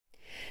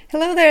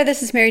Hello there,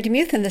 this is Mary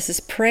DeMuth, and this is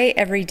Pray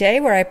Every Day,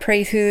 where I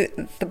pray through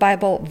the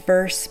Bible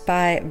verse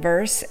by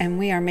verse, and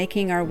we are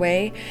making our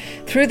way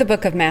through the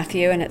book of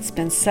Matthew, and it's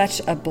been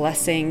such a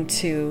blessing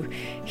to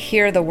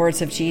hear the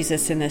words of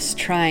Jesus in this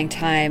trying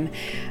time.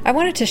 I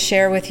wanted to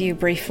share with you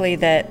briefly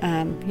that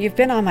you've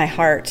been on my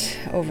heart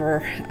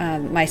over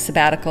my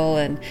sabbatical,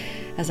 and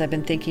as I've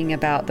been thinking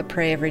about the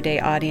Pray Every Day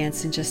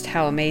audience and just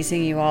how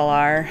amazing you all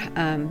are.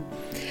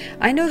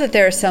 I know that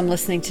there are some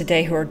listening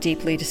today who are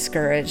deeply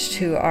discouraged,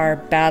 who are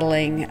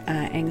battling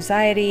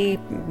anxiety,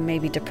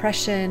 maybe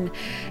depression,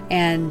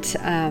 and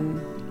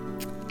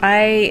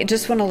I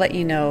just want to let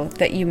you know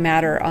that you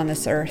matter on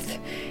this earth,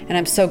 and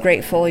I'm so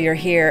grateful you're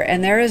here.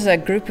 And there is a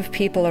group of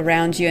people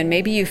around you, and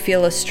maybe you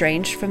feel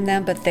estranged from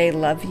them, but they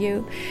love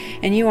you,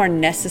 and you are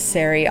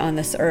necessary on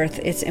this earth.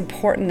 It's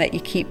important that you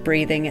keep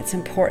breathing. It's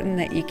important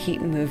that you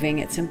keep moving.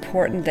 It's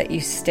important that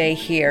you stay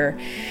here.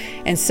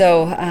 And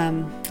so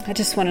I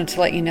just wanted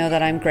to let you know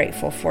that I'm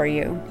grateful for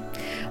you.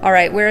 All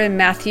right, we're in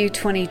Matthew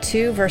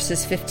 22,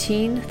 verses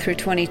 15 through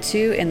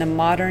 22 in the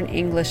Modern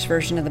English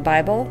Version of the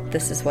Bible.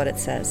 This is what it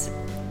says.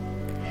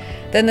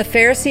 Then the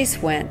Pharisees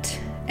went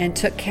and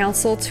took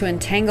counsel to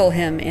entangle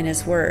him in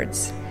his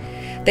words.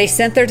 They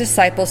sent their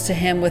disciples to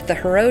him with the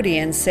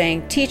Herodians,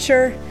 saying,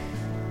 "Teacher,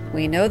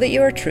 we know that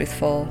you are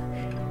truthful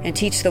and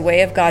teach the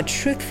way of God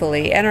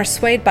truthfully and are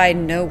swayed by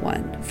no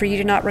one, for you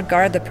do not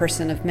regard the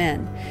person of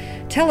men.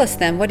 Tell us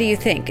then, what do you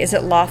think? Is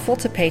it lawful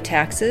to pay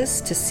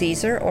taxes to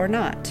Caesar or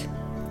not?"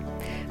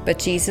 But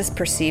Jesus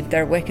perceived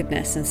their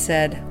wickedness and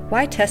said,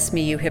 "Why test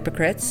me, you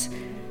hypocrites?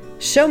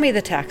 Show me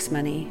the tax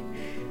money."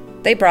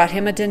 They brought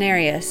him a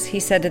denarius.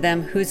 He said to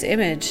them, Whose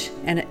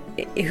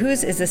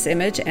is this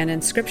image and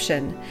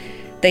inscription?"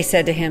 They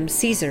said to him,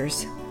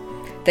 "Caesar's."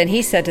 Then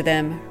he said to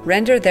them,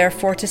 "Render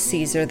therefore to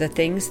Caesar the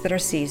things that are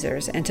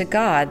Caesar's, and to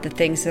God the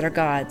things that are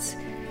God's."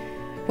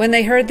 When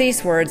they heard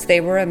these words,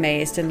 they were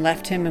amazed and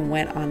left him and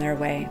went on their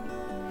way.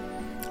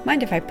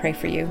 Mind if I pray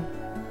for you?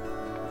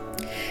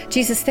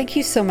 Jesus, thank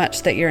you so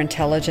much that you're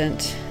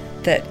intelligent,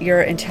 that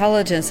your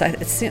intelligence,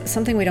 it's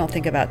something we don't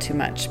think about too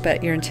much,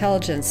 but your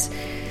intelligence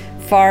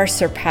far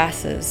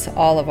surpasses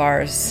all of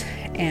ours,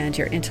 and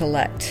your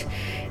intellect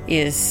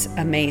is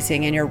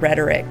amazing, and your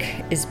rhetoric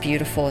is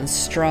beautiful and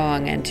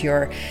strong, and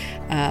your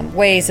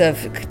ways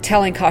of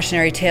telling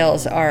cautionary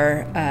tales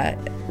are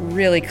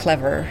really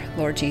clever,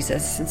 Lord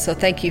Jesus. And so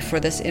thank you for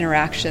this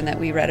interaction that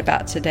we read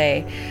about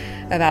today,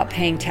 about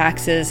paying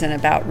taxes and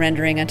about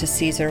rendering unto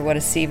Caesar what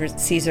is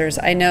Caesar's.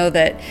 I know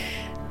that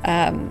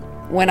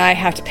when I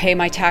have to pay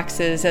my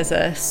taxes as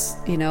a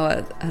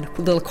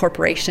little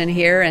corporation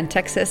here in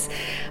Texas,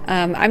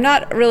 I'm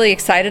not really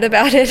excited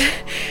about it,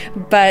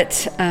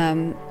 but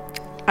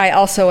I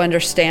also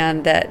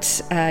understand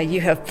that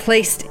you have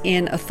placed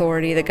in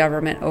authority the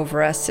government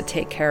over us to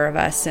take care of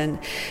us and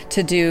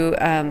to do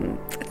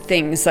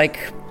things like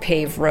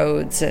pave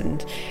roads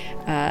and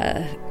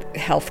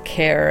health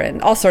care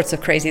and all sorts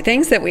of crazy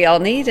things that we all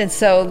need. And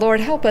so, Lord,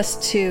 help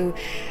us to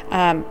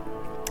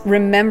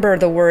remember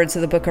the words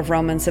of the book of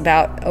Romans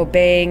about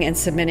obeying and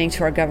submitting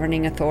to our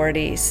governing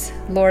authorities.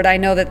 Lord, I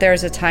know that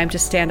there's a time to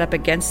stand up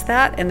against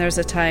that, and there's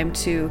a time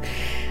to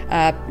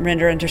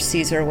render unto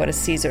Caesar what is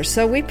Caesar.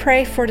 So we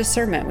pray for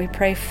discernment. We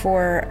pray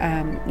for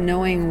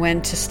knowing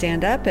when to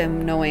stand up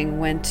and knowing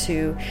when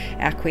to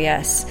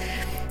acquiesce.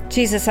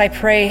 Jesus, I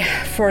pray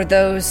for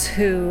those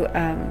who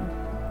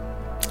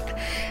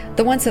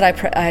the ones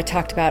that I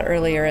talked about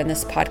earlier in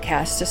this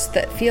podcast, just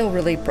that feel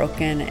really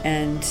broken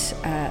and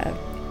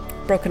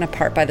broken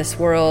apart by this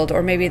world,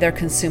 or maybe they're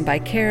consumed by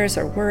cares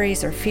or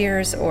worries or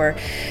fears, or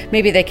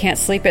maybe they can't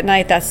sleep at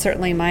night. That's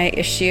certainly my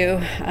issue.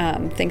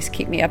 Things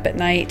keep me up at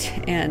night,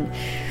 and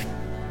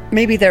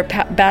maybe they're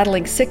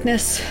battling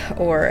sickness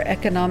or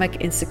economic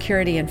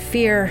insecurity and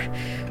fear,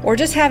 or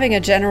just having a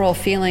general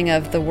feeling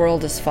of the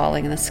world is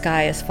falling and the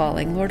sky is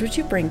falling. Lord, would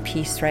you bring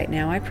peace right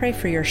now? I pray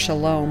for your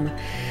shalom.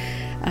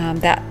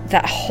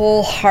 That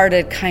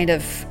wholehearted kind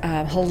of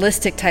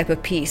holistic type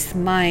of peace,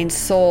 mind,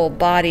 soul,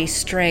 body,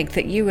 strength,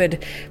 that you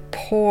would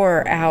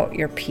pour out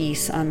your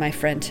peace on my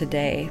friend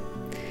today,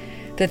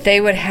 that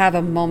they would have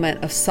a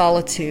moment of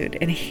solitude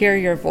and hear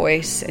your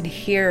voice and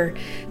hear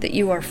that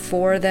you are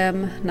for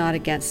them, not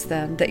against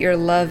them, that your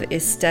love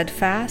is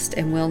steadfast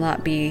and will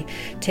not be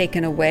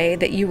taken away,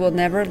 that you will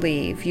never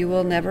leave, you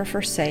will never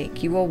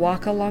forsake, you will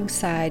walk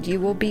alongside, you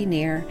will be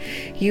near,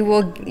 you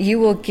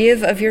will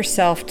give of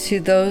yourself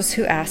to those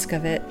who ask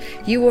of it,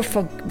 you will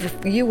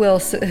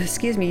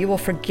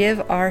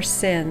forgive our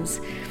sins.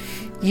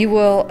 You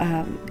will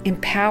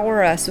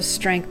empower us with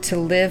strength to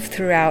live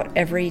throughout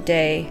every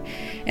day.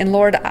 And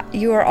Lord,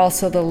 you are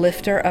also the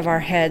lifter of our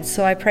heads.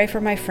 So I pray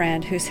for my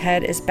friend whose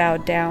head is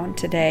bowed down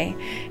today.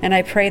 And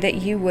I pray that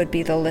you would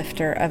be the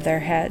lifter of their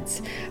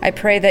heads. I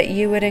pray that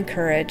you would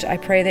encourage. I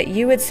pray that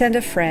you would send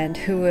a friend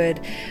who would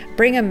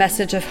bring a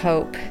message of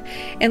hope.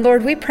 And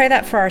Lord, we pray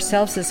that for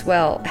ourselves as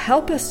well.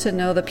 Help us to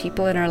know the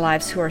people in our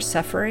lives who are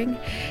suffering,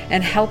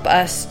 and help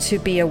us to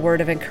be a word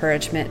of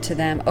encouragement to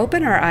them.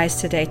 Open our eyes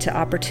today to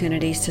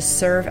opportunities to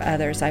serve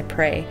others, I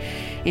pray.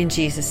 In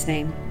Jesus'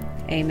 name,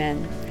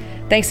 amen.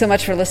 Thanks so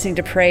much for listening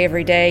to Pray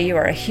Every Day. You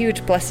are a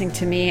huge blessing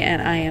to me, and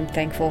I am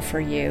thankful for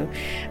you.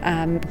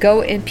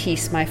 Go in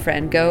peace, my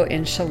friend. Go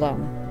in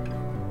shalom.